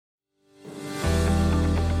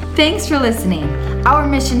Thanks for listening. Our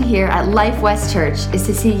mission here at Life West Church is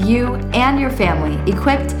to see you and your family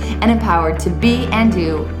equipped and empowered to be and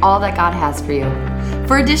do all that God has for you.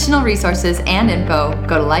 For additional resources and info,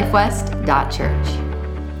 go to lifewest.church.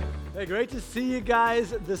 Hey, great to see you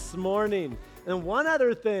guys this morning. And one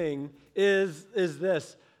other thing is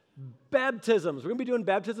this. Baptisms. We're going to be doing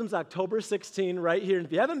baptisms October 16 right here. And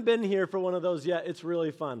if you haven't been here for one of those yet, it's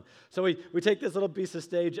really fun. So we take this little piece of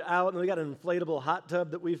stage out, and we got an inflatable hot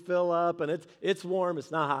tub that we fill up, and it's warm.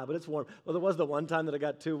 It's not hot, but it's warm. Well, there was the one time that it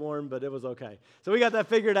got too warm, but it was okay. So we got that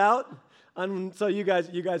figured out. So you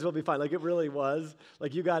guys will be fine. Like, it really was.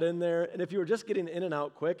 Like, you got in there, and if you were just getting in and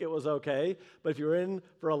out quick, it was okay. But if you were in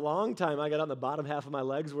for a long time, I got on the bottom half of my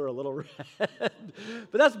legs were a little red.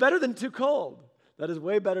 But that's better than too cold. That is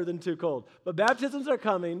way better than too cold. But baptisms are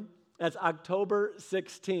coming. That's October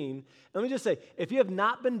 16. Let me just say, if you have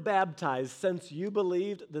not been baptized since you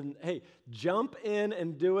believed, then, hey, jump in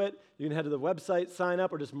and do it. You can head to the website, sign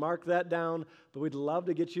up, or just mark that down. But we'd love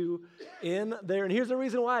to get you in there. And here's the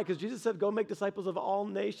reason why, because Jesus said, go make disciples of all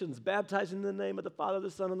nations, baptizing in the name of the Father,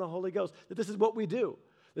 the Son, and the Holy Ghost. That this is what we do.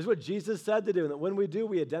 This is what Jesus said to do, and that when we do,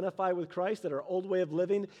 we identify with Christ, that our old way of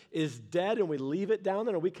living is dead, and we leave it down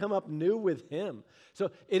there, and we come up new with Him.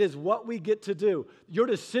 So it is what we get to do. Your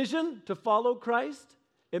decision to follow Christ,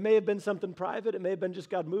 it may have been something private. It may have been just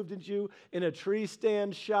God moved into you in a tree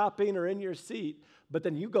stand shopping or in your seat, but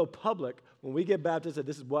then you go public. When we get baptized,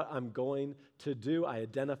 this is what I'm going to do. I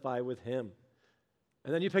identify with Him.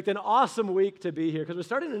 And then you picked an awesome week to be here, because we're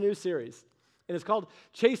starting a new series, and it's called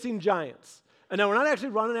Chasing Giants. And now we're not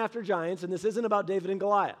actually running after giants, and this isn't about David and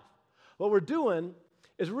Goliath. What we're doing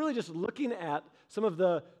is really just looking at some of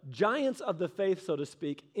the giants of the faith, so to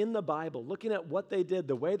speak, in the Bible, looking at what they did,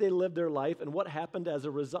 the way they lived their life, and what happened as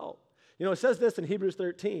a result. You know, it says this in Hebrews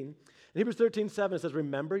 13. In Hebrews 13:7, it says,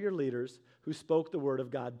 remember your leaders who spoke the word of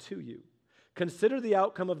God to you. Consider the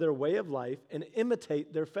outcome of their way of life and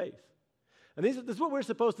imitate their faith. And this is what we're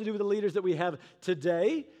supposed to do with the leaders that we have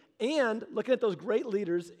today, and looking at those great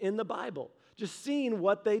leaders in the Bible. Just seeing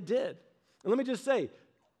what they did. And let me just say,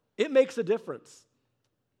 it makes a difference.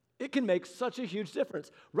 It can make such a huge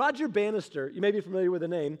difference. Roger Bannister, you may be familiar with the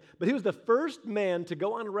name, but he was the first man to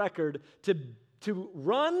go on record to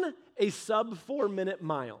run a sub 4-minute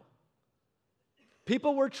mile.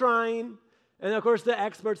 People were trying, and of course the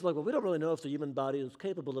experts are like, well, we don't really know if the human body is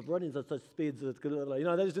capable of running at such speeds that it's going to, you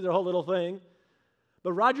know, they just do their whole little thing.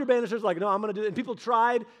 But Roger Bannister's like, no, I'm going to do it. And people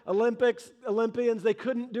tried, Olympians, they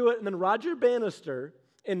couldn't do it. And then Roger Bannister,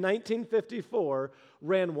 in 1954,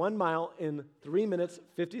 ran 1 mile in 3 minutes,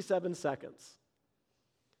 57 seconds.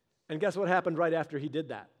 And guess what happened right after he did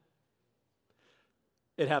that?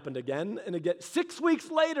 It happened again and again. 6 weeks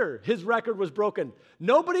later, his record was broken.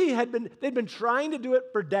 They'd been trying to do it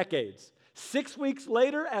for decades. 6 weeks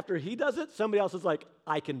later, after he does it, somebody else is like,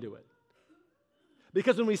 I can do it.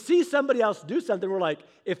 Because when we see somebody else do something, we're like,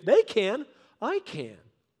 if they can, I can.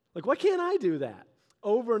 Like, why can't I do that?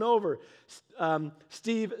 Over and over.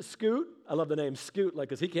 Steve Scoot, I love the name Scoot, like,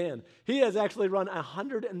 because he can. He has actually run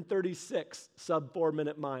 136 sub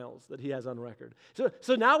 4-minute miles that he has on record.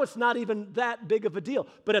 So now it's not even that big of a deal.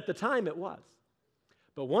 But at the time, it was.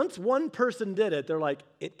 But once one person did it, they're like,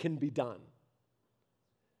 it can be done.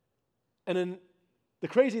 And then the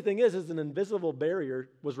crazy thing is an invisible barrier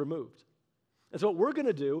was removed. And so what we're going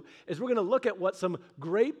to do is we're going to look at what some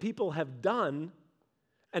great people have done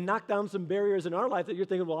and knock down some barriers in our life that you're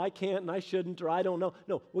thinking, well, I can't and I shouldn't or I don't know.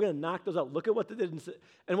 No, we're going to knock those out. Look at what they did.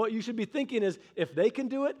 And what you should be thinking is, if they can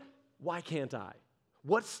do it, why can't I?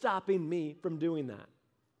 What's stopping me from doing that?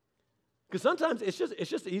 Because sometimes it's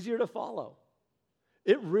just easier to follow.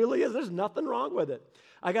 It really is. There's nothing wrong with it.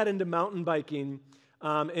 I got into mountain biking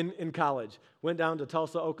in college. Went down to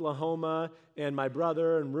Tulsa, Oklahoma, and my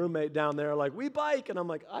brother and roommate down there are like, we bike. And I'm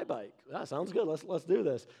like, I bike. That sounds good. Let's do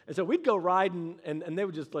this. And so we'd go riding, and they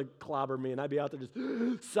would just like clobber me, and I'd be out there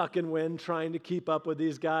just sucking wind, trying to keep up with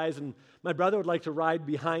these guys. And my brother would like to ride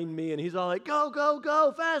behind me, and he's all like, go, go,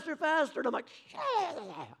 go, faster, faster. And I'm like,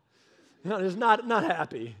 you know, just not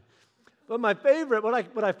happy. But my favorite,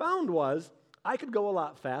 what I found was I could go a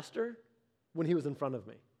lot faster when he was in front of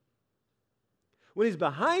me. When he's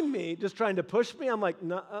behind me, just trying to push me, I'm like,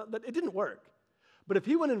 no, it didn't work. But if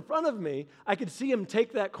he went in front of me, I could see him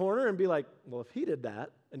take that corner and be like, well, if he did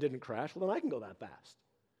that and didn't crash, well, then I can go that fast.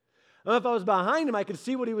 And if I was behind him, I could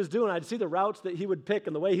see what he was doing. I'd see the routes that he would pick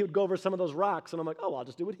and the way he would go over some of those rocks. And I'm like, oh, well, I'll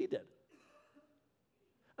just do what he did.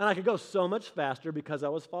 And I could go so much faster because I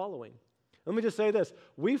was following. Let me just say this.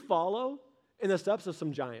 We follow in the steps of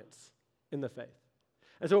some giants in the faith.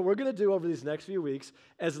 And so what we're going to do over these next few weeks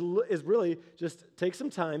is really just take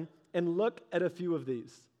some time and look at a few of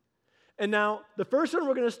these. And now, the first one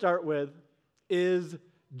we're going to start with is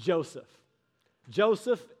Joseph.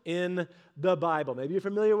 Joseph in the Bible. Maybe you're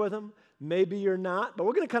familiar with him, maybe you're not, but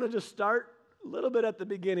we're going to kind of just start a little bit at the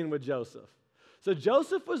beginning with Joseph. So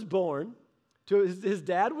Joseph was born, his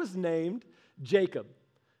dad was named Jacob.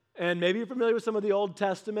 And maybe you're familiar with some of the Old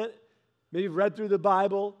Testament, maybe you've read through the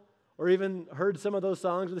Bible, or even heard some of those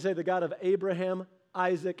songs where they say the God of Abraham,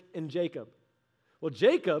 Isaac, and Jacob. Well,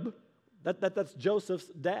 Jacob, that's Joseph's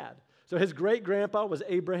dad. So his great-grandpa was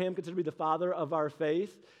Abraham, considered to be the father of our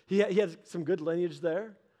faith. He had some good lineage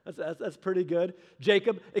there. That's pretty good.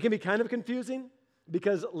 Jacob, it can be kind of confusing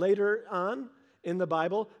because later on in the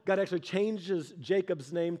Bible, God actually changes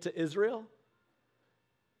Jacob's name to Israel.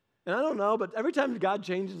 And I don't know, but every time God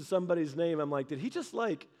changes somebody's name, I'm like, did he just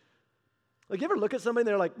like you ever look at somebody and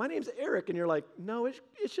they're like, my name's Eric, and you're like, no, it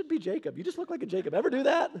should be Jacob. You just look like a Jacob. Ever do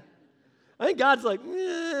that? I think God's like,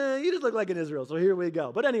 you just look like an Israel, so here we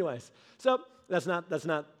go. But anyways, so that's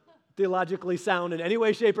not theologically sound in any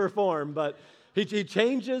way, shape, or form, but he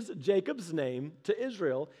changes Jacob's name to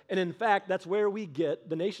Israel, and in fact, that's where we get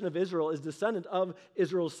the nation of Israel is descendant of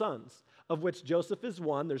Israel's sons, of which Joseph is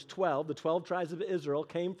one. There's 12. The 12 tribes of Israel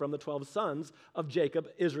came from the 12 sons of Jacob,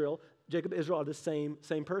 Israel. Jacob and Israel are the same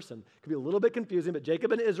person. It could be a little bit confusing, but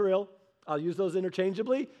Jacob and Israel, I'll use those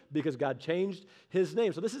interchangeably because God changed his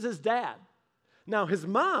name. So this is his dad. Now, his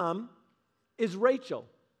mom is Rachel.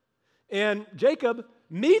 And Jacob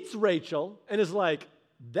meets Rachel and is like,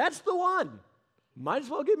 that's the one. Might as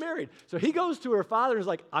well get married. So he goes to her father and is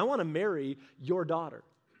like, I want to marry your daughter.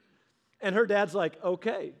 And her dad's like,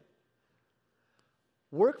 okay.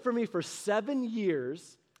 Work for me for 7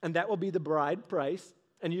 years, and that will be the bride price,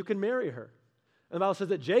 and you can marry her. And the Bible says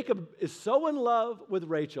that Jacob is so in love with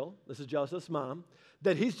Rachel, this is Joseph's mom,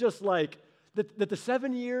 that he's just like, that the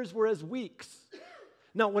 7 years were as weeks.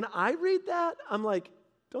 Now, when I read that, I'm like,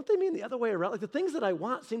 don't they mean the other way around? Like the things that I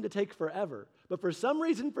want seem to take forever. But for some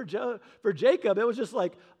reason for Jacob, it was just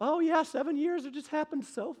like, oh yeah, 7 years, it just happened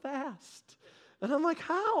so fast. And I'm like,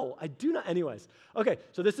 how? I do not. Anyways, okay,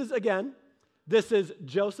 so this is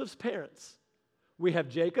Joseph's parents. We have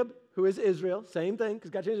Jacob, who is Israel, same thing, because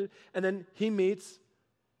God changed it. And then he meets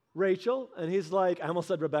Rachel, and he's like, I almost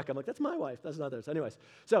said Rebecca. I'm like, that's my wife, that's not theirs. Anyways,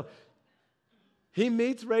 so he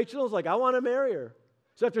meets Rachel, is like, I want to marry her.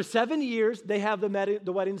 So after 7 years, they have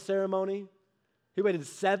the wedding ceremony. He waited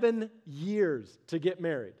 7 years to get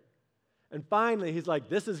married. And finally, he's like,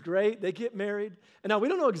 this is great. They get married. And now we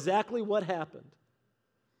don't know exactly what happened.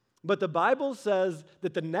 But the Bible says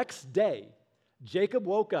that the next day, Jacob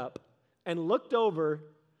woke up and looked over.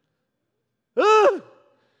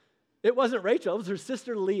 It wasn't Rachel. It was her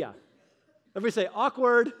sister Leah. Everybody say,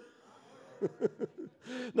 awkward.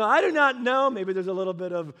 Now, I do not know. Maybe there's a little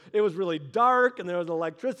bit of, it was really dark and there was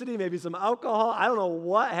electricity, maybe some alcohol. I don't know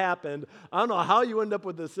what happened. I don't know how you end up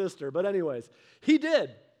with the sister. But anyways, he did.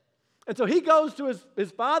 And so he goes to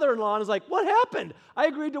his father-in-law and is like, what happened? I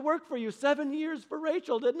agreed to work for you 7 years for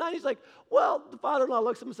Rachel, didn't I? He's like, well, the father-in-law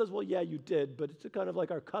looks at him and says, well, yeah, you did, but it's kind of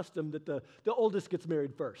like our custom that the oldest gets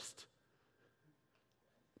married first.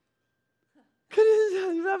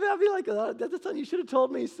 I'll be like, that's something you should have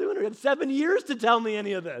told me sooner. You had 7 years to tell me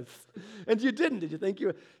any of this. And you didn't. Did you think you,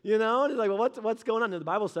 And he's like, well, what's going on? And the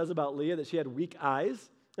Bible says about Leah that she had weak eyes.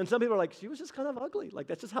 And some people are like, she was just kind of ugly. Like,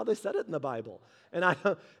 that's just how they said it in the Bible. And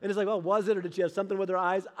it's like, well, was it, or did she have something with her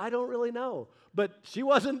eyes? I don't really know. But she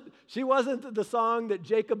wasn't the song that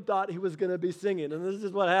Jacob thought he was going to be singing. And this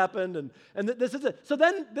is what happened. And this is it. So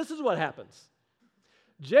then this is what happens.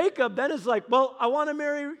 Jacob then is like, well, I want to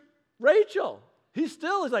marry Rachel. He's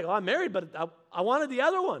like, oh, I'm married, but I wanted the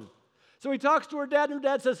other one. So he talks to her dad, and her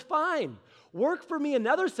dad says, fine, work for me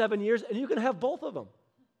another 7 years, and you can have both of them.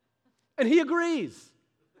 And he agrees.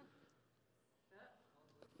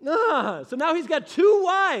 So now he's got 2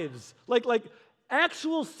 wives, like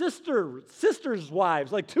actual sisters'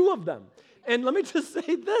 wives, like 2 of them. And let me just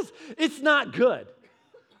say this, it's not good.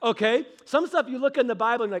 Okay? Some stuff you look in the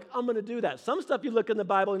Bible and you're like, I'm going to do that. Some stuff you look in the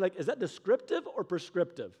Bible and you're like, is that descriptive or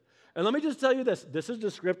prescriptive? And let me just tell you this is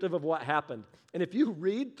descriptive of what happened. And if you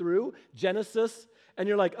read through Genesis and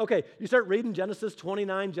you're like, okay, you start reading Genesis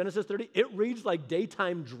 29, Genesis 30, it reads like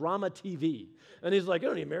daytime drama TV. And he's like,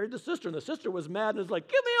 he married the sister, and the sister was mad, and is like,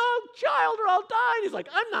 give me a child or I'll die. And he's like,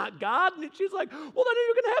 I'm not God. And she's like, well, then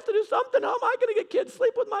you're going to have to do something. How am I going to get kids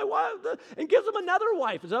sleep with my wife? And gives him another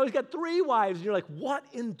wife. And so he's got 3 wives, and you're like, what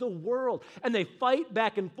in the world? And they fight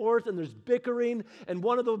back and forth, and there's bickering, and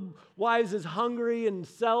one of the wives is hungry and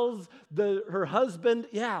sells her husband.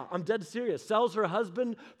 Yeah, I'm dead serious. Sells her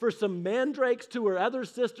husband for some mandrakes to her other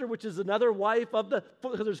sister, which is another wife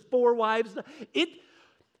because there's 4 wives.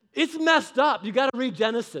 It's messed up. You got to read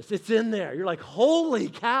Genesis. It's in there. You're like, holy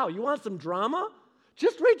cow, you want some drama?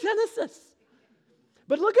 Just read Genesis.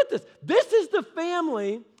 But look at this. This is the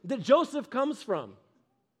family that Joseph comes from.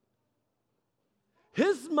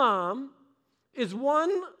 His mom is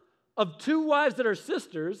one of two wives that are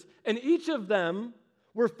sisters, and each of them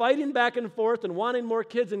were fighting back and forth and wanting more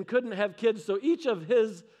kids and couldn't have kids. So each of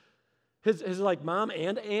his like mom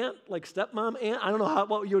and aunt, like stepmom, aunt, I don't know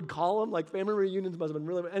what you would call them, like family reunions must have been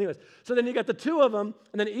really, anyways. So then you got the two of them,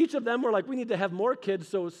 and then each of them were like, we need to have more kids.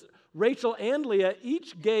 So Rachel and Leah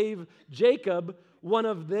each gave Jacob one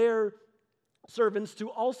of their servants to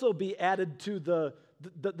also be added to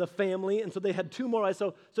the family, and so they had two more wives.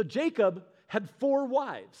 So Jacob had 4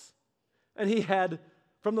 wives, and he had,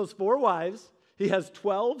 from those 4 wives, he has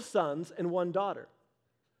 12 sons and 1 daughter.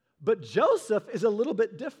 But Joseph is a little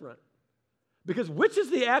bit different. Because which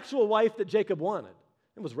is the actual wife that Jacob wanted?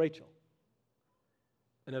 It was Rachel.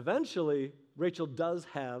 And eventually, Rachel does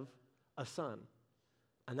have a son.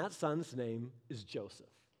 And that son's name is Joseph.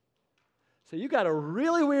 So you got a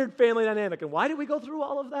really weird family dynamic. And why did we go through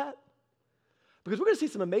all of that? Because we're going to see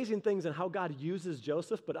some amazing things in how God uses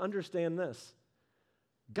Joseph, but understand this.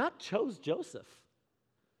 God chose Joseph.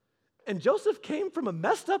 And Joseph came from a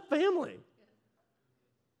messed up family.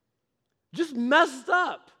 Just messed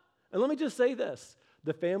up. And let me just say this.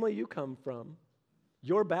 The family you come from,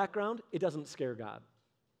 your background, it doesn't scare God.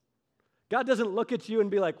 God doesn't look at you and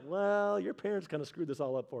be like, well, your parents kind of screwed this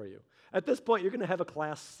all up for you. At this point, you're going to have a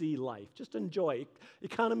Class C life. Just enjoy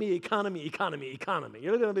economy.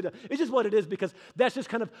 You're going to be, it's just what it is because that's just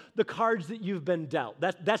kind of the cards that you've been dealt.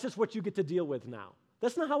 That's just what you get to deal with now.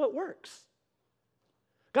 That's not how it works.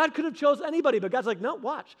 God could have chose anybody, but God's like, no,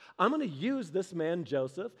 watch. I'm going to use this man,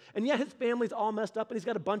 Joseph. And yeah, his family's all messed up, and he's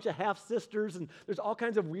got a bunch of half-sisters, and there's all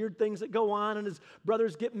kinds of weird things that go on, and his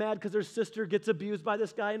brothers get mad because their sister gets abused by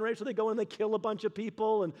this guy, and right, so they go and they kill a bunch of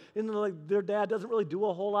people, and like their dad doesn't really do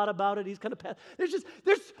a whole lot about it. He's kind of,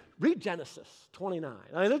 read Genesis 29.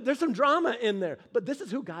 I mean, there's some drama in there, but this is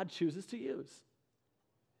who God chooses to use.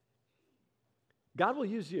 God will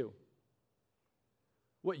use you.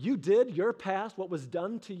 What you did, your past, what was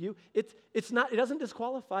done to you, it doesn't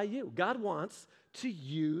disqualify you. God wants to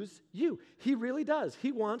use you. He really does.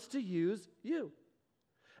 He wants to use you.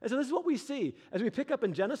 And so this is what we see as we pick up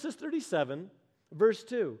in Genesis 37, verse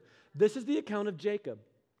 2. This is the account of Jacob.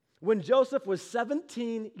 When Joseph was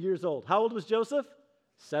 17 years old. How old was Joseph?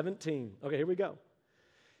 17. Okay, here we go.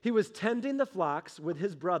 He was tending the flocks with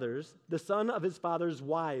his brothers, the son of his father's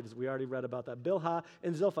wives. We already read about that. Bilhah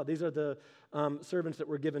and Zilpah. These are the servants that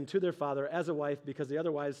were given to their father as a wife because the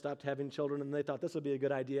other wives stopped having children, and they thought this would be a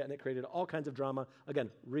good idea, and it created all kinds of drama. Again,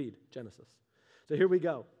 read Genesis. So here we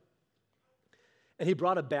go. And he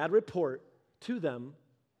brought a bad report to them,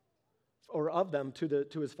 or of them,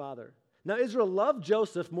 to his father. Now Israel loved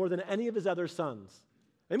Joseph more than any of his other sons.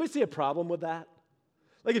 Anybody see a problem with that?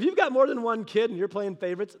 Like, if you've got more than one kid and you're playing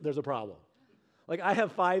favorites, there's a problem. Like, I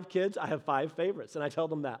have 5 kids, I have 5 favorites, and I tell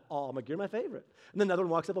them that. Oh, I'm like, you're my favorite. And then another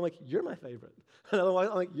one walks up, I'm like, you're my favorite. Another one,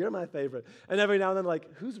 I'm like, you're my favorite. And every now and then, like,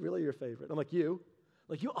 who's really your favorite? I'm like, you.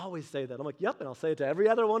 Like, you always say that. I'm like, yep, and I'll say it to every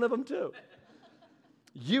other one of them, too.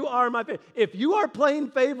 You are my favorite. If you are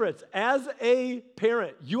playing favorites as a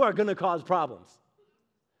parent, you are going to cause problems.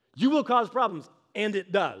 You will cause problems, and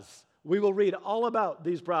it does. We will read all about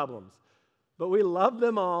these problems. But we love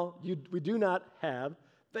them all. We do not have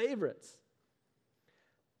favorites.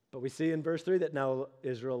 But we see in verse 3 that now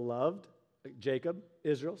Israel loved Jacob,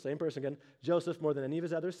 Israel, same person again, Joseph more than any of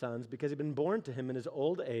his other sons because he'd been born to him in his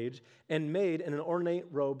old age and made in an ornate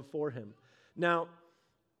robe for him. Now,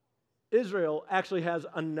 Israel actually has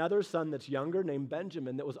another son that's younger named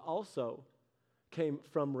Benjamin that was also came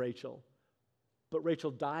from Rachel. But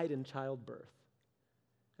Rachel died in childbirth.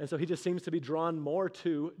 And so he just seems to be drawn more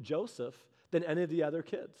to Joseph than any of the other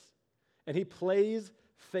kids. And he plays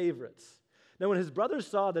favorites. Now, when his brothers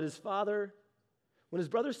saw that his father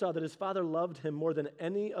loved him more than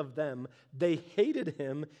any of them, they hated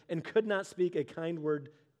him and could not speak a kind word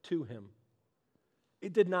to him.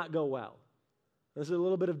 It did not go well. This is a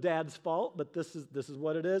little bit of dad's fault, but this is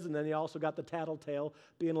what it is. And then he also got the tattletale,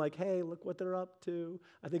 being like, hey, look what they're up to.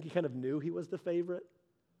 I think he kind of knew he was the favorite.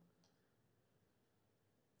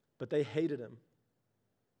 But they hated him.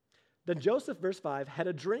 Then Joseph, verse 5, had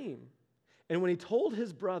a dream. And when he told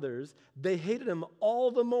his brothers, they hated him all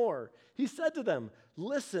the more. He said to them,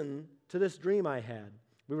 listen to this dream I had.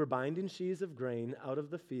 We were binding sheaves of grain out of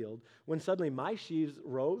the field when suddenly my sheaves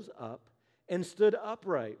rose up and stood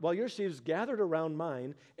upright, while your sheaves gathered around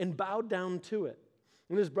mine and bowed down to it.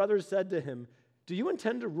 And his brothers said to him, do you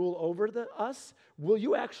intend to rule over us? Will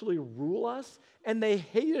you actually rule us? And they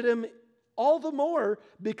hated him all the more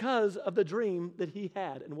because of the dream that he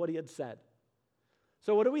had and what he had said.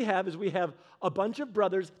 So what do we have is we have a bunch of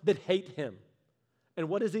brothers that hate him. And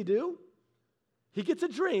what does he do? He gets a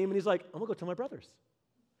dream and he's like, I'm going to go tell my brothers.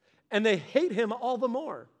 And they hate him all the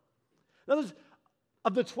more. In other words,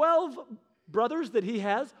 of the 12 brothers that he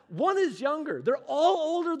has, one is younger. They're all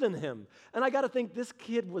older than him. And I got to think this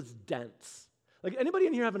kid was dense. Like, anybody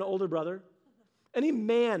in here have an older brother? Any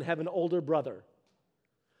man have an older brother?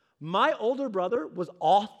 My older brother was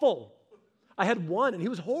awful. I had one, and he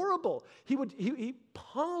was horrible. He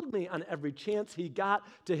pummeled me on every chance he got.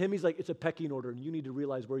 To him, he's like, it's a pecking order, and you need to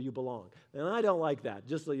realize where you belong. And I don't like that,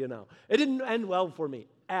 just so you know. It didn't end well for me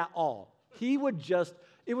at all. He would just,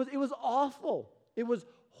 it was awful. It was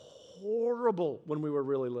horrible when we were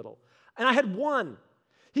really little. And I had one.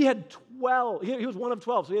 He had 12. He was one of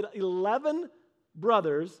 12, so he had 11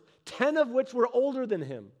 brothers, 10 of which were older than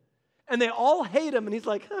him. And they all hate him, and he's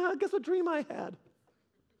like, guess what dream I had?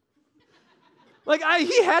 Like,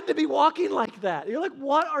 he had to be walking like that. You're like,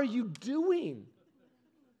 what are you doing?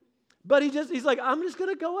 But he's like, I'm just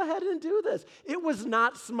going to go ahead and do this. It was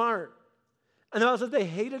not smart. And the Bible says they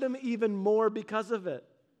hated him even more because of it.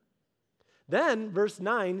 Then, verse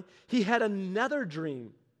 9, he had another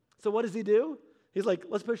dream. So what does he do? He's like,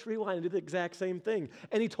 let's push rewind and do the exact same thing.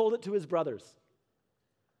 And he told it to his brothers.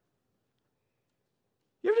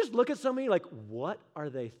 You ever just look at somebody like, what are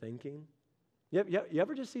they thinking? You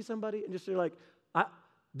ever just see somebody and just you're like,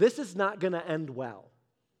 this is not going to end well.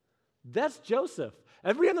 That's Joseph.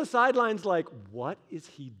 Everybody on the sideline's like, what is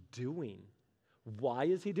he doing? Why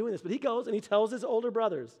is he doing this? But he goes and he tells his older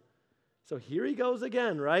brothers. So here he goes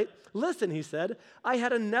again, right? Listen, he said, I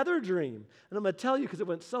had another dream. And I'm going to tell you because it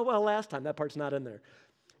went so well last time. That part's not in there.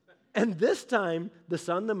 And this time, the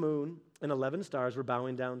sun, the moon, and 11 stars were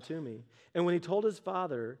bowing down to me. And when he told his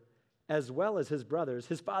father, as well as his brothers,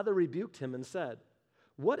 his father rebuked him and said,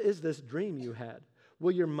 what is this dream you had?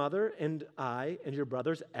 Will your mother and I and your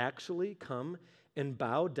brothers actually come and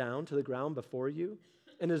bow down to the ground before you?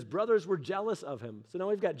 And his brothers were jealous of him. So now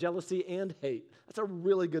we've got jealousy and hate. That's a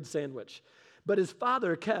really good sandwich. But his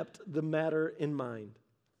father kept the matter in mind.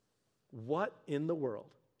 What in the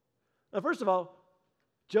world? Now, first of all,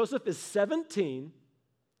 Joseph is 17,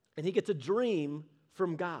 and he gets a dream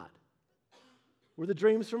from God. Were the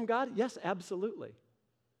dreams from God? Yes, absolutely.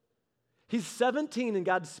 He's 17, and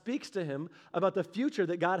God speaks to him about the future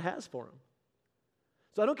that God has for him.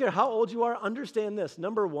 So I don't care how old you are, understand this.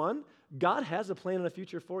 Number one, God has a plan and a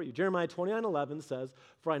future for you. Jeremiah 29:11 says,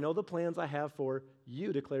 for I know the plans I have for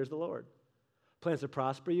you, declares the Lord. Plans to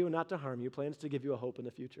prosper you and not to harm you, plans to give you a hope in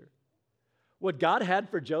the future. What God had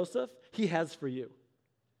for Joseph, he has for you.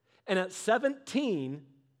 And at 17,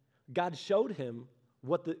 God showed him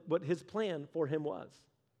what his plan for him was.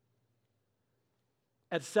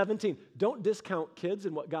 At 17, don't discount kids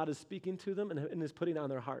and what God is speaking to them and is putting on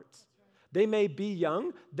their hearts. They may be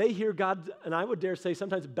young. They hear God, and I would dare say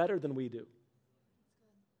sometimes better than we do.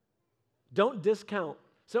 Don't discount.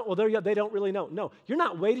 So, well, they don't really know. No, you're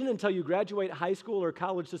not waiting until you graduate high school or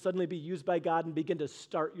college to suddenly be used by God and begin to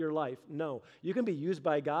start your life. No, you can be used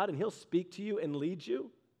by God, and he'll speak to you and lead you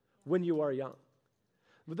when you are young.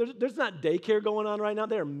 There's not daycare going on right now.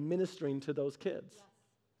 They're ministering to those kids.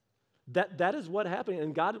 That is what happened,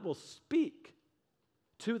 and God will speak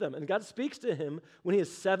to them. And God speaks to him when he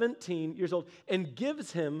is 17 years old and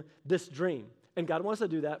gives him this dream. And God wants to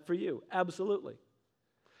do that for you, absolutely.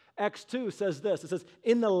 Acts 2 says this. It says,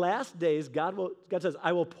 in the last days, God says,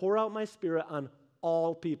 I will pour out my spirit on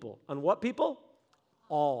all people. On what people?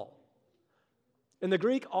 All. In the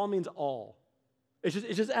Greek, all means all. It's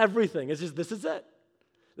just everything. It's just, this is it.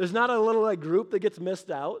 There's not a little group that gets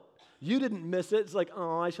missed out. You didn't miss it. It's like,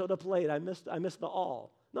 oh, I showed up late. I missed the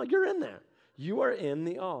all. No, you're in there. You are in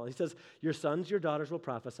the all. He says, your sons, your daughters will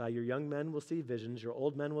prophesy. Your young men will see visions. Your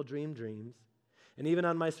old men will dream dreams. And even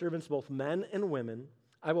on my servants, both men and women,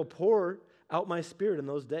 I will pour out my spirit in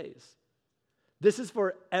those days. This is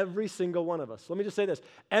for every single one of us. Let me just say this.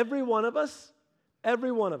 Every one of us,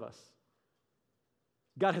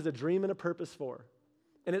 God has a dream and a purpose for.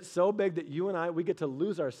 And it's so big that you and I, we get to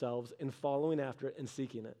lose ourselves in following after it and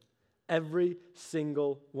seeking it. Every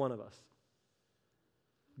single one of us.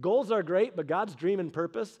 Goals are great, but God's dream and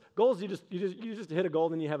purpose, goals, you just hit a goal,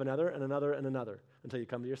 then you have another and another and another until you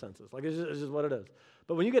come to your senses. Like, it's just what it is.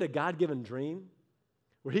 But when you get a God-given dream,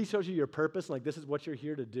 where he shows you your purpose, like this is what you're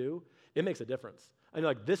here to do, it makes a difference. And you're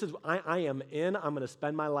like, this is, I am in, I'm going to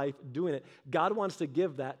spend my life doing it. God wants to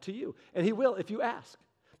give that to you. And he will if you ask.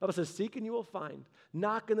 The Bible says, seek and you will find.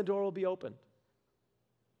 Knock and the door will be opened.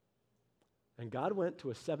 And God went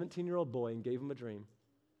to a 17-year-old boy and gave him a dream.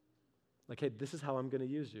 Like, hey, this is how I'm going to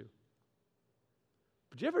use you.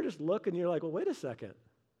 But you ever just look and you're like, well, wait a second.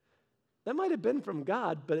 That might have been from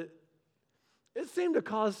God, but it seemed to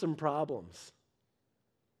cause some problems.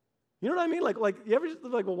 You know what I mean? Like you ever just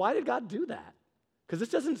like, well, why did God do that? Because this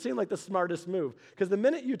doesn't seem like the smartest move. Because the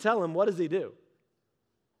minute you tell him, what does he do?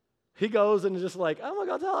 He goes and is just like, oh my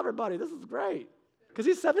God, tell everybody, this is great. Because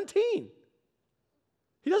he's 17.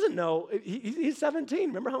 He doesn't know. He's 17.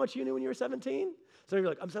 Remember how much you knew when you were 17? So you're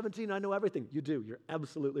like, I'm 17, I know everything. You do. You're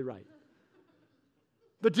absolutely right.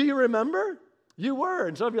 But do you remember? You were.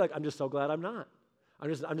 And some of you are like, I'm just so glad I'm not.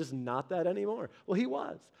 I'm just not that anymore. Well, he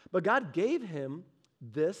was. But God gave him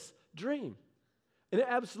this dream. And it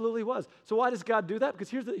absolutely was. So why does God do that?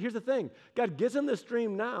 Because here's the thing. God gives him this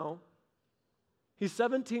dream now. He's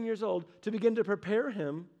 17 years old to begin to prepare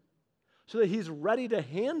him so that he's ready to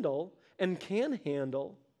handle and can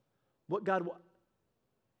handle what God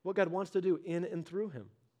wants to do in and through him.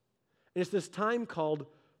 And it's this time called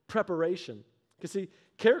preparation. Because see,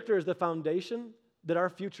 character is the foundation that our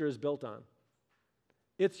future is built on.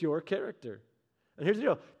 It's your character. And here's the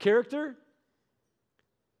deal.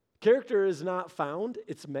 Character is not found,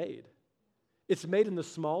 it's made. It's made in the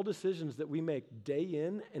small decisions that we make day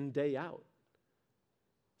in and day out.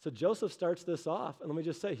 So Joseph starts this off, and let me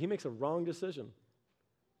just say, he makes a wrong decision.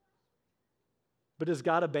 But does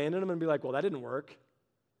God abandon him and be like, well, that didn't work?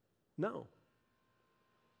 No.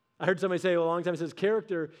 I heard somebody say a long time, it says,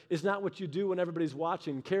 character is not what you do when everybody's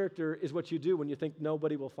watching. Character is what you do when you think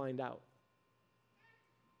nobody will find out.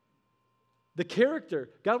 The character,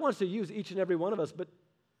 God wants to use each and every one of us, but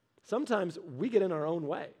sometimes we get in our own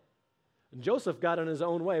way. And Joseph got in his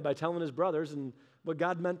own way by telling his brothers, and what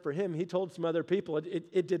God meant for him, he told some other people.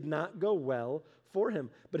 It did not go well for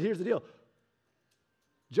him. But here's the deal.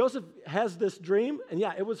 Joseph has this dream, and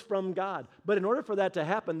yeah, it was from God. But in order for that to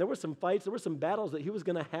happen, there were some fights, there were some battles that he was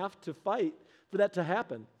going to have to fight for that to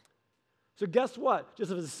happen. So guess what?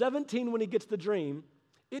 Joseph is 17 when he gets the dream.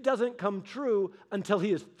 It doesn't come true until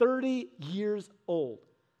he is 30 years old.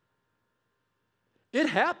 It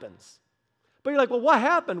happens. But you're like, well, what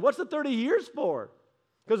happened? What's the 30 years for?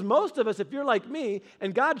 Because most of us, if you're like me,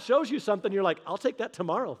 and God shows you something, you're like, I'll take that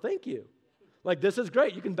tomorrow. Thank you. Like, this is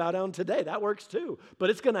great. You can bow down today. That works too.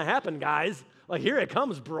 But it's going to happen, guys. Like, here it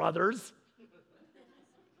comes, brothers.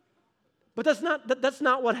 But that's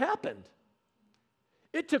not what happened.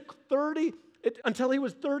 It took until he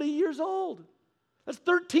was 30 years old. That's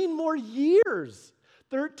 13 more years.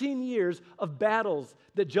 13 years of battles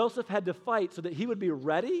that Joseph had to fight so that he would be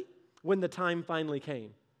ready when the time finally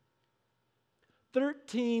came.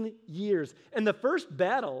 13 years. And the first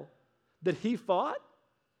battle that he fought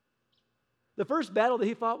was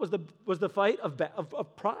the fight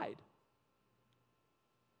of pride.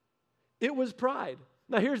 It was pride.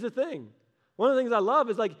 Now here's the thing. One of the things I love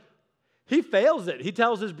is like, he fails it. He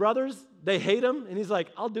tells his brothers, they hate him, and he's like,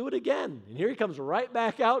 I'll do it again. And here he comes right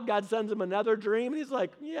back out. God sends him another dream, and he's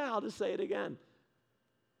like, yeah, I'll just say it again.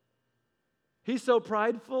 He's so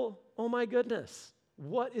prideful. Oh my goodness.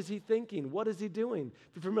 What is he thinking? What is he doing?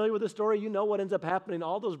 If you're familiar with the story, you know what ends up happening.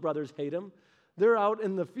 All those brothers hate him. They're out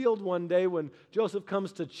in the field one day when Joseph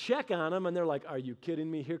comes to check on him, and they're like, are you kidding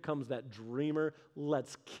me? Here comes that dreamer.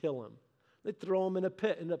 Let's kill him. They throw him in a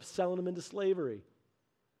pit, end up selling him into slavery.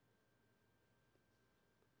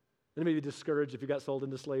 And maybe discouraged if you got sold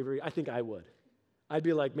into slavery. I think I would. I'd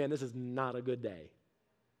be like, man, this is not a good day.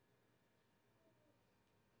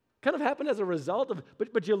 Kind of happened as a result of,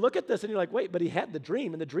 but you look at this and you're like, wait, but he had the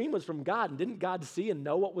dream, and the dream was from God, and didn't God see and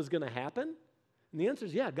know what was going to happen? And the answer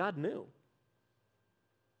is, yeah, God knew.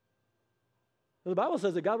 And the Bible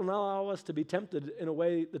says that God will not allow us to be tempted in a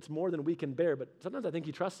way that's more than we can bear, but sometimes I think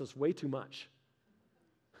he trusts us way too much.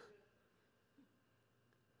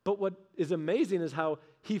 But what is amazing is how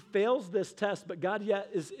he fails this test, but God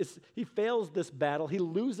he fails this battle. He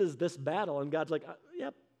loses this battle, and God's like,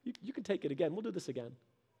 yep, you can take it again. We'll do this again.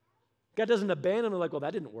 God doesn't abandon him like, well,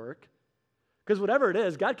 that didn't work. Because whatever it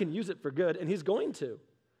is, God can use it for good, and he's going to.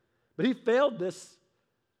 But he failed this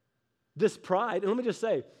pride. And let me just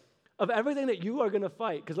say, of everything that you are going to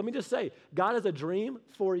fight, because let me just say, God has a dream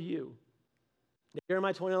for you.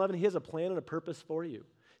 Jeremiah 20:11, he has a plan and a purpose for you.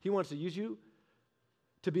 He wants to use you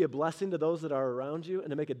to be a blessing to those that are around you and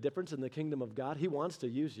to make a difference in the kingdom of God. He wants to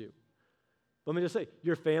use you. Let me just say,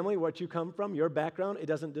 your family, what you come from, your background, it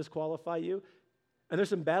doesn't disqualify you. And there's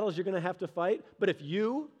some battles you're going to have to fight, but if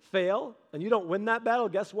you fail and you don't win that battle,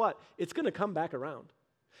 guess what? It's going to come back around.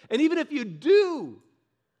 And even if you do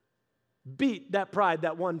beat that pride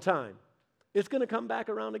that one time, it's going to come back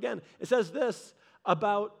around again. It says this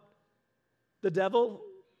about the devil.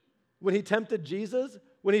 When he tempted Jesus,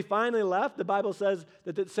 when he finally left, the Bible says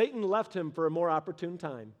that Satan left him for a more opportune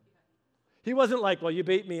time. He wasn't like, well, you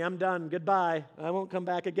beat me, I'm done, goodbye, I won't come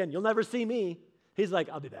back again. You'll never see me. He's like,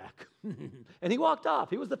 I'll be back. And he walked off.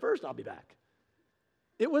 He was the first, I'll be back.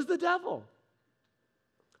 It was the devil.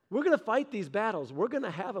 We're going to fight these battles. We're going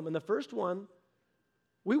to have them. And the first one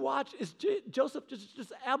we watch is Joseph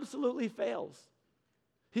just absolutely fails.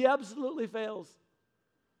 He absolutely fails.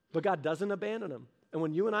 But God doesn't abandon him. And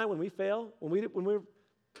when you and I, when we fail, when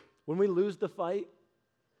we lose the fight,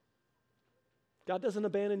 God doesn't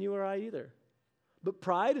abandon you or I either. But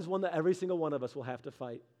pride is one that every single one of us will have to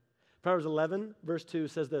fight. Proverbs 11, verse 2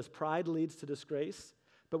 says this, pride leads to disgrace,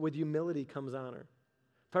 but with humility comes honor.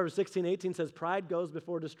 Proverbs 16, 18 says, pride goes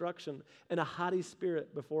before destruction, and a haughty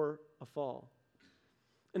spirit before a fall.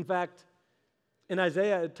 In fact, in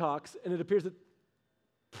Isaiah it talks, and it appears that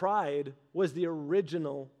pride was the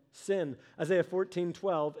original sin. Isaiah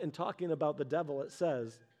 14:12, in talking about the devil, it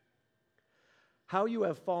says, how you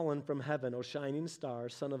have fallen from heaven, O shining star,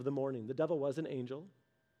 son of the morning. The devil was an angel.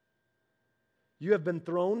 You have been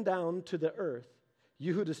thrown down to the earth,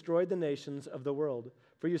 you who destroyed the nations of the world.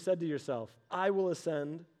 For you said to yourself, I will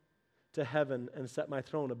ascend to heaven and set my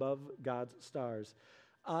throne above God's stars.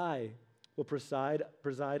 I will preside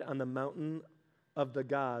on the mountain of the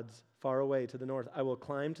gods far away to the north. I will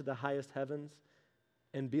climb to the highest heavens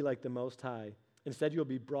and be like the Most High. Instead, you'll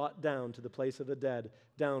be brought down to the place of the dead,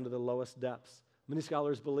 down to the lowest depths. Many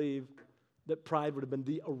scholars believe that pride would have been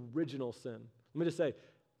the original sin. Let me just say,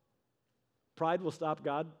 pride will stop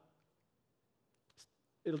God.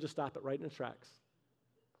 It'll just stop it right in its tracks.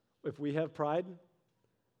 If we have pride,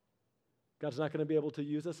 God's not going to be able to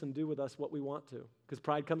use us and do with us what we want to, because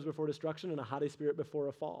pride comes before destruction and a haughty spirit before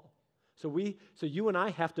a fall. So you and I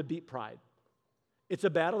have to beat pride. It's a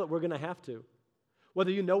battle that we're going to have to.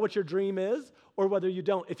 Whether you know what your dream is or whether you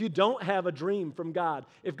don't. If you don't have a dream from God,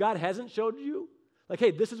 if God hasn't showed you, like,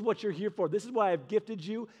 hey, this is what you're here for, this is why I've gifted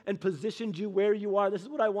you and positioned you where you are, this is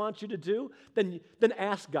what I want you to do, then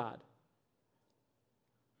ask God.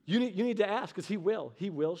 You need to ask, because He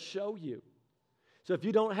will show you. So if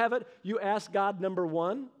you don't have it, you ask God, number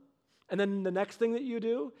one, and then the next thing that you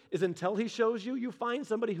do is until He shows you, you find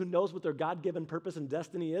somebody who knows what their God-given purpose and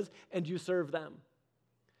destiny is, and you serve them.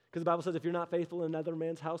 Because the Bible says if you're not faithful in another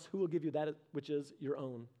man's house, who will give you that which is your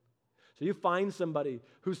own? So you find somebody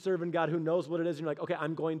who's serving God, who knows what it is, and you're like, okay,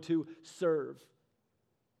 I'm going to serve.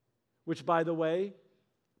 Which, by the way,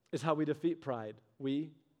 is how we defeat pride.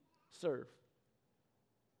 We serve.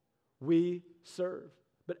 We serve.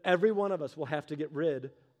 But every one of us will have to get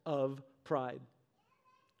rid of pride.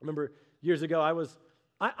 I remember years ago,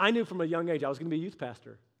 I knew from a young age I was going to be a youth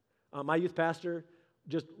pastor. My youth pastor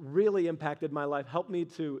just really impacted my life, helped me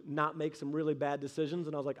to not make some really bad decisions,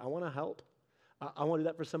 and I was like, I want to help. I want to do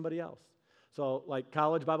that for somebody else. So like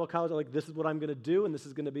Bible college, I'm like, this is what I'm going to do, and this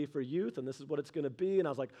is going to be for youth, and this is what it's going to be. And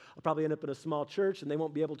I was like, I'll probably end up in a small church, and they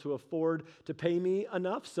won't be able to afford to pay me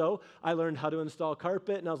enough. So I learned how to install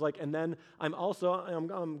carpet, and I was like, and then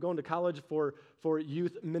I'm going to college for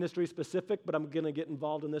youth ministry specific, but I'm going to get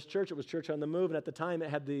involved in this church. It was Church on the Move, and at the time it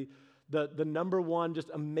had the number one just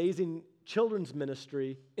amazing children's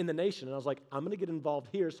ministry in the nation. And I was like, I'm going to get involved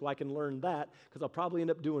here so I can learn that, because I'll probably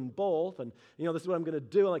end up doing both. And this is what I'm going to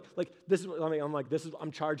do. Like this is what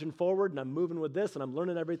I'm charging forward, and I'm moving with this, and I'm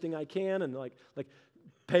learning everything I can, and like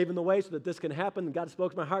paving the way so that this can happen. And God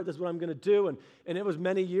spoke to my heart. This is what I'm going to do. And it was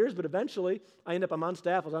many years, but eventually I'm on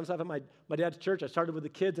staff. I was on staff at my dad's church. I started with the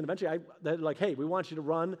kids, and eventually they're like, hey, we want you to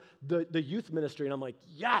run the youth ministry. And I'm like,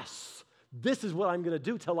 yes, this is what I'm going to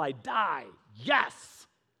do till I die. Yes.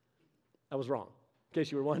 I was wrong, in case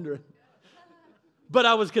you were wondering. But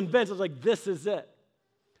I was convinced. I was like, this is it.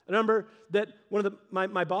 I remember that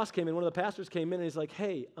my boss came in, one of the pastors came in, and he's like,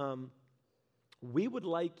 hey, we would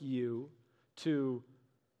like you to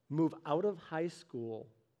move out of high school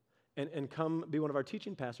and come be one of our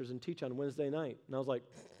teaching pastors and teach on Wednesday night. And I was like,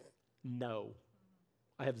 no,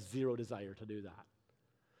 I have zero desire to do that.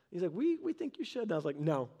 He's like, we think you should. And I was like,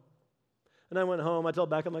 no. And I went home. I told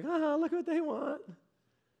Becca, I'm like, look what they want.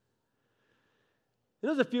 And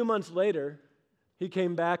it was a few months later, he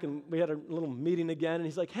came back and we had a little meeting again, and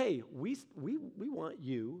he's like, hey, we want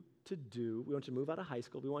you to move out of high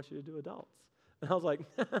school. We want you to do adults. And I was like,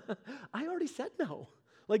 I already said no.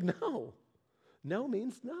 Like, no. No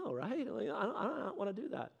means no, right? Like, I don't want to do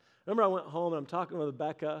that. I remember I went home and I'm talking with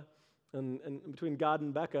Becca, and between God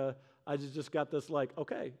and Becca, I just got this like,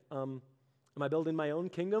 okay, am I building my own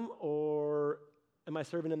kingdom, or am I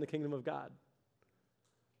serving in the kingdom of God?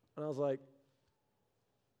 And I was like,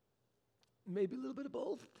 maybe a little bit of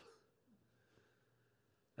both.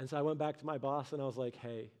 And so I went back to my boss and I was like,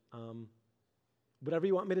 hey, whatever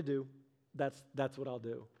you want me to do, that's what I'll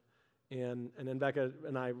do. And then Becca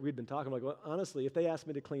and I, we'd been talking, like, well, honestly, if they asked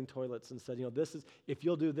me to clean toilets and said, if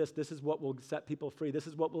you'll do this, this is what will set people free. This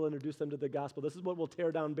is what will introduce them to the gospel. This is what will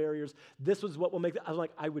tear down barriers. This is what will make, I was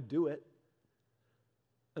like, I would do it.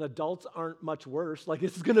 And adults aren't much worse. Like,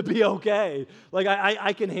 this is going to be okay. Like,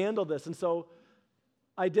 I can handle this. And so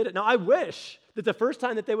I did it. Now, I wish that the first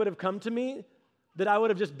time that they would have come to me, that I would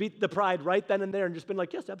have just beat the pride right then and there and just been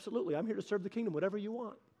like, yes, absolutely, I'm here to serve the kingdom, whatever you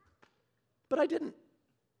want. But I didn't.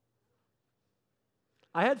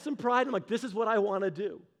 I had some pride. I'm like, this is what I want to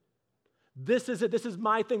do. This is it. This is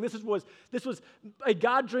my thing. This was a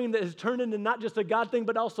God dream that has turned into not just a God thing,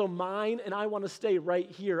 but also mine, and I want to stay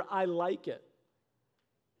right here. I like it.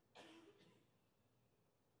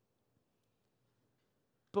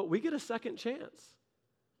 But we get a second chance.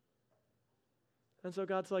 And so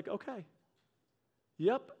God's like, okay.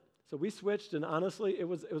 Yep. So we switched, and honestly, it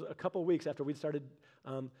was a couple weeks after we'd started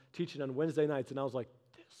teaching on Wednesday nights, and I was like,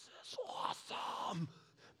 this is awesome.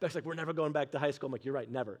 Beck's like, we're never going back to high school. I'm like, you're right,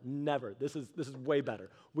 never. This is way better.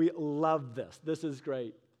 We love this. This is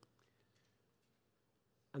great.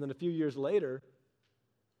 And then a few years later,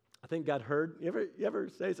 I think God heard. You ever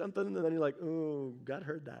say something, and then you're like, ooh, God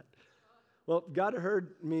heard that. Well, God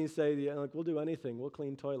heard me say, like, we'll do anything. We'll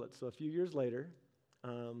clean toilets. So a few years later,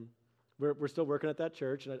 we're still working at that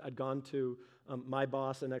church, and I'd gone to my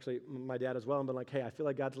boss and actually my dad as well and been like, hey, I feel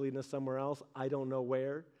like God's leading us somewhere else. I don't know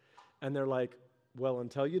where. And they're like, well,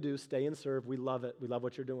 until you do, stay and serve. We love it. We love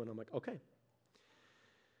what you're doing. I'm like, okay.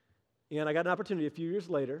 And I got an opportunity a few years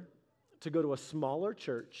later to go to a smaller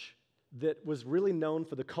church that was really known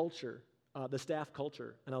for the culture, the staff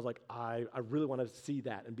culture. And I was like, I really want to see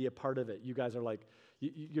that and be a part of it. You guys are like,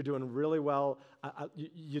 you're doing really well.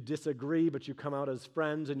 You disagree, but you come out as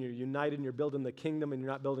friends, and you're united, and you're building the kingdom, and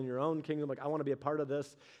you're not building your own kingdom. Like, I want to be a part of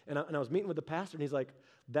this. And I was meeting with the pastor, and he's like,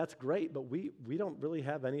 that's great, but we don't really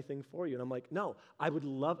have anything for you. And I'm like, no, I would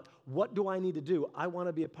love, what do I need to do? I want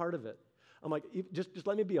to be a part of it. I'm like, just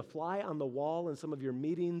let me be a fly on the wall in some of your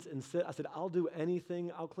meetings and sit. I said, I'll do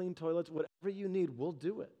anything. I'll clean toilets. Whatever you need, we'll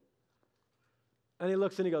do it. And he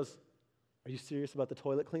looks and he goes, are you serious about the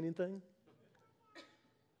toilet cleaning thing?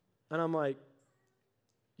 And I'm like,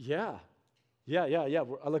 yeah.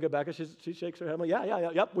 I look at Becca, she shakes her head. I'm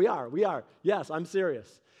like, yep, we are. Yes, I'm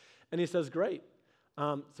serious. And he says, great.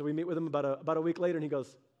 So we meet with him about a week later, and he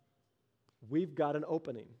goes, we've got an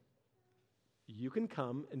opening. You can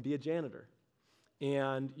come and be a janitor.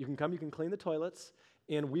 And you can come, you can clean the toilets,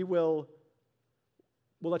 and we'll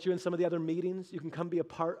let you in some of the other meetings. You can come be a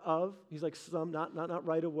part of. He's like, some, not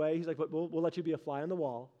right away. He's like, but we'll let you be a fly on the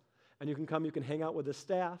wall. And you can come, you can hang out with the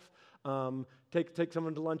staff, take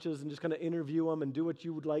someone to lunches and just kind of interview them and do what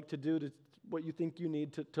you would like to do, what you think you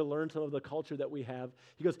need to learn some of the culture that we have.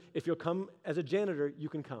 He goes, if you'll come as a janitor, you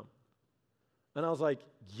can come. And I was like,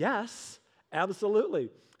 yes, absolutely.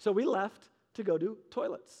 So we left to go do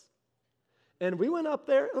toilets. And we went up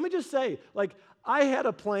there. Let me just say, like, I had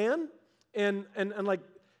a plan, and like,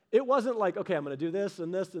 it wasn't like, okay, I'm going to do this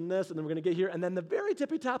and this and this, and then we're going to get here, and then the very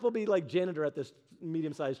tippy top will be like janitor at this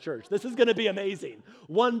medium-sized church. This is going to be amazing.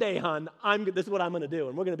 One day, hon, this is what I'm going to do,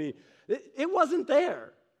 and we're going to be, it wasn't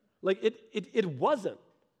there. Like, it wasn't.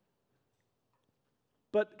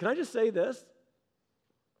 But can I just say this?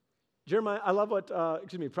 Jeremiah, I love what,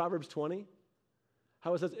 Proverbs 20,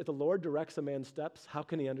 how it says, if the Lord directs a man's steps, how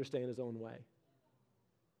can he understand his own way?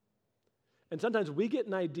 And sometimes we get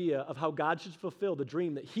an idea of how God should fulfill the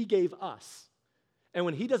dream that he gave us. And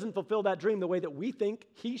when he doesn't fulfill that dream the way that we think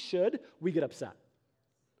he should, we get upset.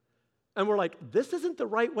 And we're like, this isn't the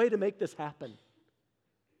right way to make this happen.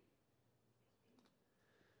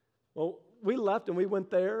 Well, we left and we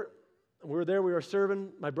went there. We were there, we were serving.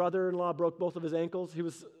 My brother-in-law broke both of his ankles. He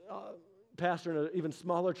was pastor in an even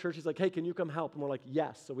smaller church. He's like, hey, can you come help? And we're like,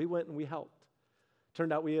 yes. So we went and we helped.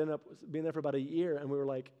 Turned out we ended up being there for about a year, and we were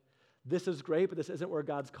like, this is great, but this isn't where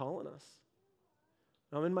God's calling us.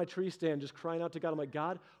 I'm in my tree stand just crying out to God. I'm like,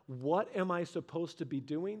 God, what am I supposed to be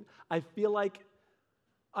doing? I feel like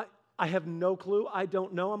I have no clue. I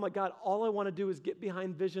don't know. I'm like, God, all I want to do is get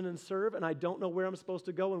behind vision and serve, and I don't know where I'm supposed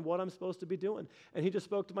to go and what I'm supposed to be doing. And he just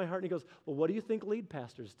spoke to my heart, and he goes, well, what do you think lead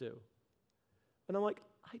pastors do? And I'm like,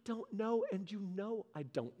 I don't know, and you know I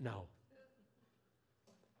don't know.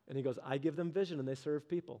 And he goes, I give them vision, and they serve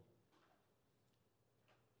people.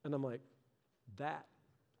 And I'm like, that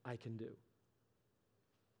I can do.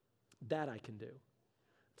 That I can do.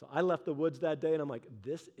 So I left the woods that day, and I'm like,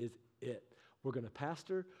 this is it. We're going to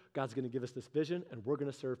pastor. God's going to give us this vision, and we're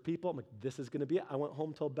going to serve people. I'm like, this is going to be it. I went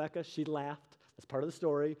home, told Becca. She laughed. It's part of the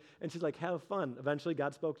story. And she's like, have fun. Eventually,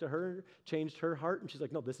 God spoke to her, changed her heart, and she's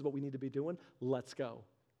like, no, this is what we need to be doing. Let's go.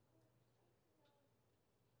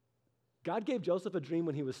 God gave Joseph a dream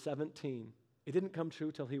when he was 17. It didn't come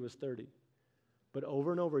true till he was 30. But over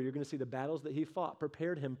and over, you're going to see the battles that he fought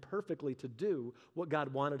prepared him perfectly to do what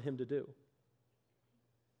God wanted him to do.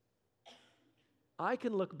 I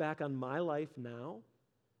can look back on my life now,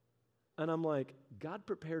 and I'm like, God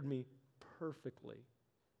prepared me perfectly.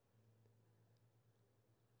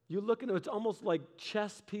 You look into it, it's almost like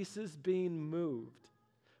chess pieces being moved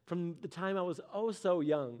from the time I was oh so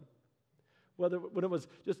young, when it was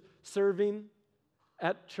just serving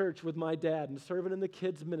at church with my dad and serving in the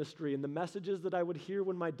kids ministry and the messages that I would hear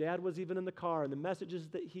when my dad was even in the car and the messages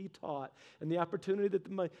that he taught and the opportunity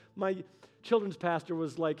that my children's pastor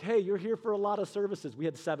was like, hey, you're here for a lot of services. We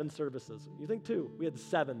had 7 services. You think 2? We had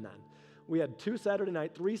 7 then. We had 2 Saturday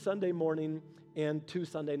night, 3 Sunday morning, and 2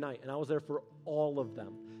 Sunday night, and I was there for all of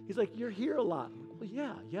them. He's like, you're here a lot. I'm like, well,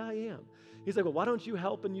 yeah, I am. He's like, well, why don't you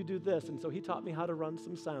help and you do this? And so he taught me how to run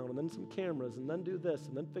some sound and then some cameras and then do this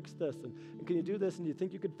and then fix this. And can you do this? And you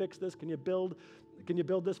think you could fix this? Can you build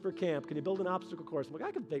this for camp? Can you build an obstacle course? I'm like,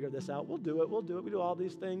 I can figure this out. We'll do it. We do all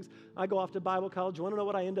these things. I go off to Bible college. You want to know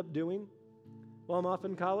what I end up doing while I'm off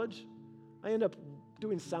in college? I end up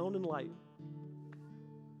doing sound and light.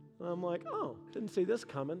 And I'm like, oh, didn't see this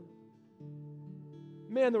coming.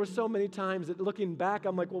 Man, there were so many times that looking back,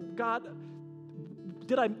 I'm like, well, God,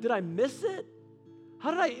 did I miss it?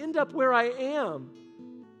 How did I end up where I am?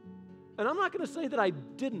 And I'm not going to say that I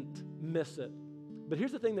didn't miss it. But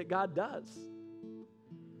here's the thing that God does.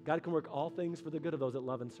 God can work all things for the good of those that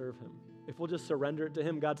love and serve him. If we'll just surrender it to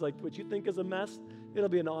him, God's like, what you think is a mess, it'll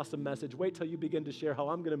be an awesome message. Wait till you begin to share how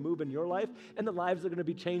I'm going to move in your life, and the lives are going to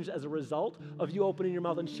be changed as a result of you opening your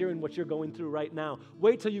mouth and sharing what you're going through right now.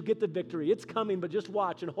 Wait till you get the victory. It's coming, but just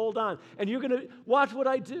watch and hold on, and you're going to watch what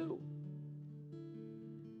I do.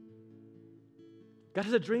 God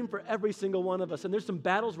has a dream for every single one of us, and there's some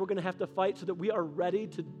battles we're going to have to fight so that we are ready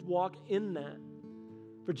to walk in that.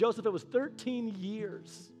 For Joseph, it was 13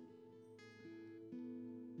 years.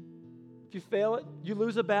 If you fail it, you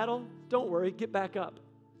lose a battle, don't worry, get back up.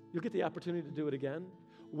 You'll get the opportunity to do it again.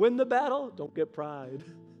 Win the battle, don't get pride,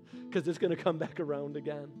 because it's going to come back around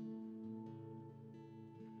again.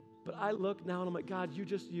 But I look now and I'm like, God, you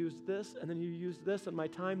just used this, and then you used this, and my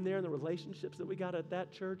time there and the relationships that we got at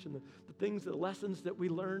that church and the things, the lessons that we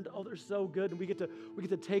learned, oh, they're so good. And we get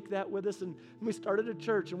to take that with us. And we started a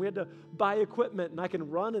church, and we had to buy equipment, and I can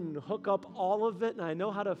run and hook up all of it, and I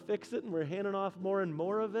know how to fix it, and we're handing off more and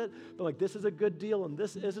more of it. But like, this is a good deal, and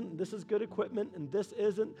this isn't, and this is good equipment, and this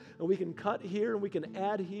isn't, and we can cut here, and we can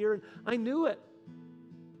add here. And I knew it.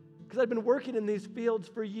 Because I've been working in these fields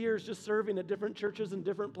for years, just serving at different churches and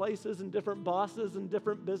different places and different bosses and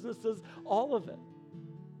different businesses, all of it.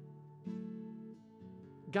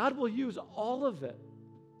 God will use all of it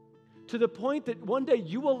to the point that one day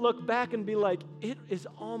you will look back and be like, it is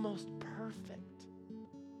almost perfect.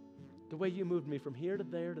 The way you moved me from here to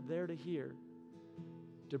there to there to here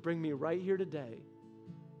to bring me right here today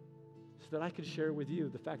so that I could share with you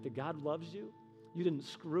the fact that God loves you. You didn't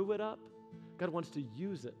screw it up. God wants to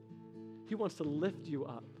use it. He wants to lift you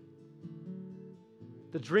up.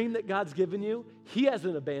 The dream that God's given you, he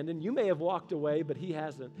hasn't abandoned. You may have walked away, but he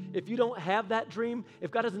hasn't. If you don't have that dream, if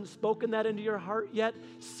God hasn't spoken that into your heart yet,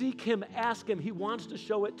 seek him, ask him. He wants to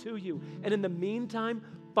show it to you. And in the meantime,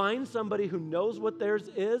 find somebody who knows what theirs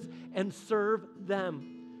is and serve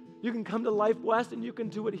them. You can come to Life West and you can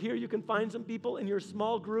do it here. You can find some people in your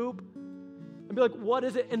small group and be like, what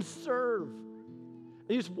is it? And serve. And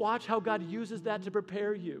you just watch how God uses that to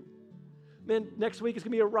prepare you. Man, next week is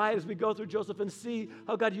going to be a ride as we go through Joseph and see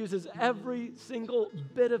how God uses every single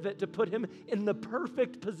bit of it to put him in the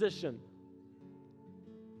perfect position.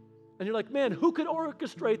 And you're like, man, who could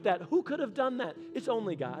orchestrate that? Who could have done that? It's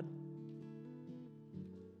only God.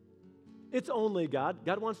 It's only God.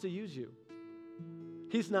 God wants to use you.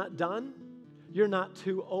 He's not done. You're not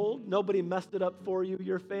too old. Nobody messed it up for you,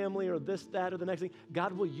 your family, or this, that, or the next thing.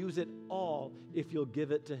 God will use it all if you'll give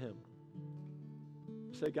it to him.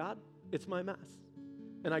 Say, God, it's my mess.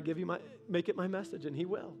 And I make it my message, and he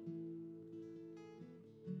will.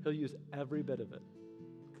 He'll use every bit of it.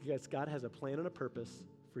 Because God has a plan and a purpose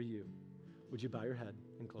for you. Would you bow your head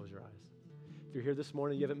and close your eyes? If you're here this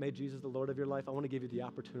morning, you haven't made Jesus the Lord of your life, I want to give you the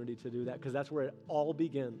opportunity to do that, because that's where it all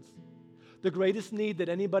begins. The greatest need that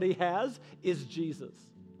anybody has is Jesus.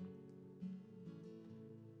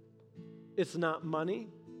 It's not money,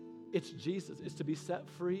 it's Jesus. It's to be set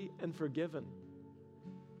free and forgiven.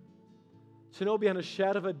 To know beyond a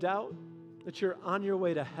shadow of a doubt that you're on your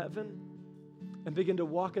way to heaven and begin to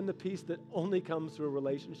walk in the peace that only comes through a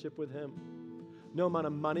relationship with Him. No amount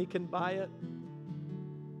of money can buy it.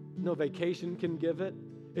 No vacation can give it.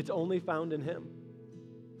 It's only found in Him.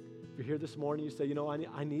 If you're here this morning, you say,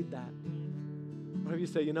 I need that. Or if you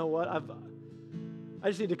say, you know what, I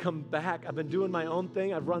just need to come back. I've been doing my own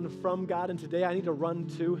thing. I've run from God, and today I need to run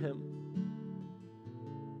to Him.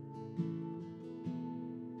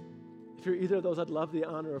 If you're either of those, I'd love the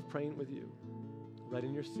honor of praying with you right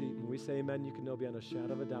in your seat. When we say amen, you can know beyond a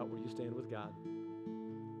shadow of a doubt where you stand with God.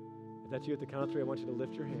 If that's you, at the count of 3, I want you to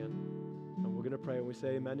lift your hand. And we're going to pray. When we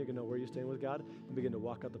say amen, you're going to know where you stand with God and begin to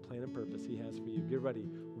walk out the plan and purpose He has for you. Get ready.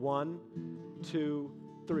 1, 2,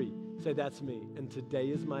 3. Say, that's me. And today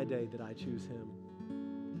is my day that I choose Him.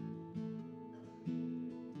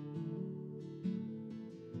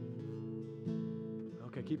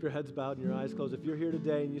 Okay, keep your heads bowed and your eyes closed. If you're here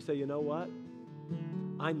today and you say, you know what?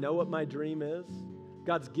 I know what my dream is.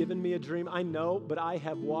 God's given me a dream. I know, but I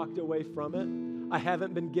have walked away from it. I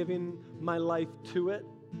haven't been giving my life to it.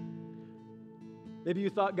 Maybe you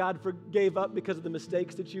thought God gave up because of the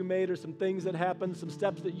mistakes that you made or some things that happened, some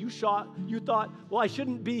steps that you thought, well, I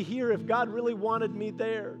shouldn't be here if God really wanted me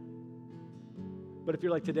there. But if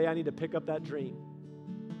you're like, today I need to pick up that dream.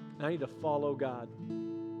 I need to follow God.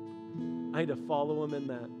 I need to follow Him in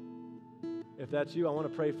that. If that's you, I want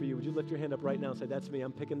to pray for you. Would you lift your hand up right now and say, that's me.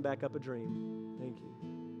 I'm picking back up a dream. Thank you.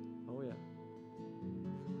 Oh, yeah.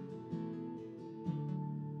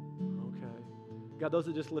 Okay. God, those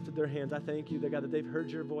that just lifted their hands, I thank you, God, that they've heard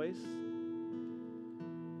your voice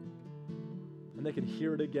and they can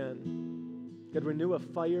hear it again. God, renew a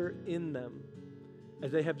fire in them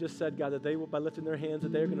as they have just said, God, that they will, by lifting their hands,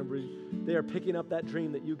 that they are picking up that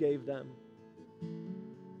dream that you gave them.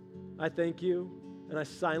 I thank you, and I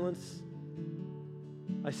silence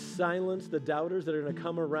the doubters that are going to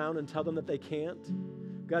come around and tell them that they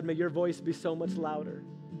can't. God, may your voice be so much louder.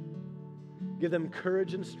 Give them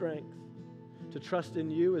courage and strength to trust in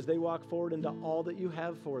you as they walk forward into all that you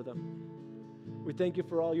have for them. We thank you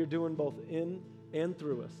for all you're doing both in and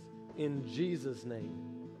through us. In Jesus' name,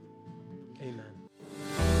 amen.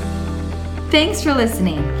 Thanks for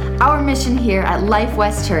listening. Our mission here at Life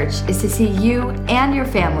West Church is to see you and your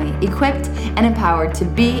family equipped and empowered to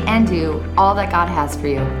be and do all that God has for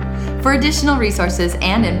you. For additional resources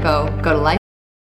and info, go to